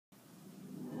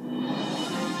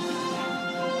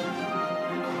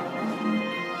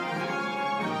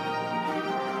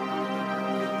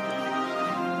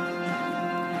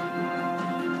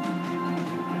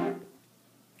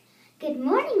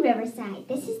morning, Riverside.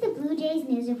 This is the Blue Jays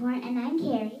News Report, and I'm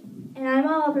Carrie. And I'm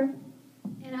Oliver.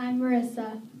 And I'm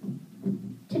Marissa.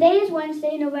 Today is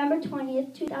Wednesday, November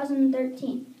 20th,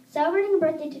 2013. Celebrating a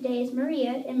birthday today is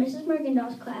Maria in Mrs.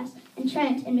 Mergendal's class and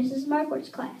Trent in Mrs. Marquardt's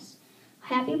class.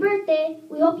 Happy birthday!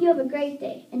 We hope you have a great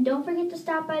day. And don't forget to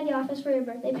stop by the office for your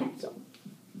birthday pencil.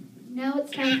 Now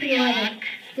it's time for the weather.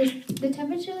 The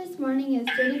temperature this morning is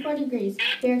 34 degrees.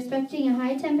 We are expecting a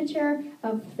high temperature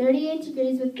of 38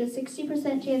 degrees with a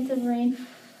 60% chance of rain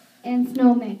and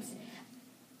snow mix,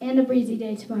 and a breezy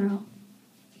day tomorrow.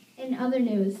 In other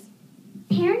news,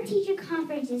 Parent-teacher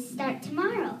conferences start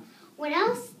tomorrow. What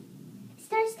else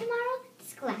starts tomorrow? The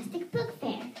Scholastic Book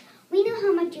Fair. We know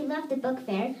how much you love the book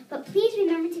fair, but please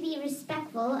remember to be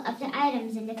respectful of the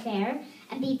items in the fair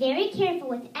and be very careful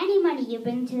with any money you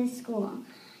bring to the school.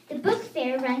 The book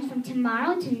fair runs from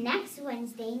tomorrow to next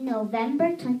Wednesday,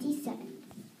 November 27th.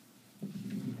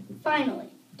 Finally,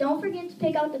 don't forget to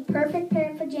pick out the perfect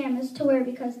pair of pajamas to wear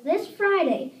because this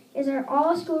Friday is our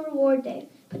all-school reward day,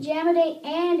 pajama day,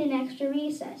 and an extra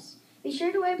recess. Be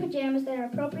sure to wear pajamas that are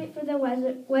appropriate for the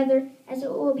weather as it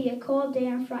will be a cold day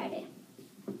on Friday.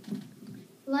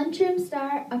 lunchroom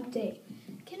star update.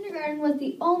 Kindergarten was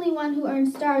the only one who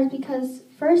earned stars because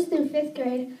 1st through 5th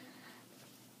grade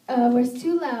was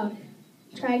too loud.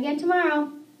 Try again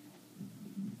tomorrow.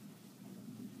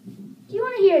 Do you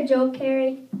want to hear a joke,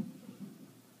 Carrie?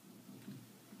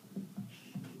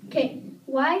 Okay,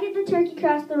 why did the turkey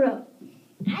cross the road?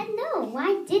 I know.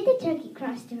 Why did the turkey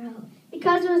cross the road?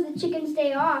 Because it was the chicken's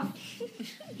day off.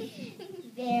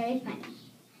 Very funny.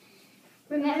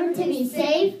 Remember to be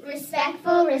safe,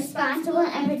 respectful, responsible,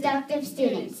 and productive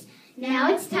students.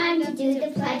 Now it's time to do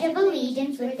the Pledge of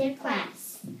Allegiance with your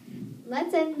class.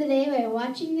 Let's end the day by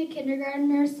watching the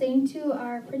kindergartners sing to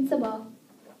our principal.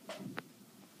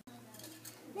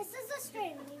 Mrs.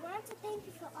 Lestrade, we want to thank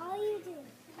you for all you do.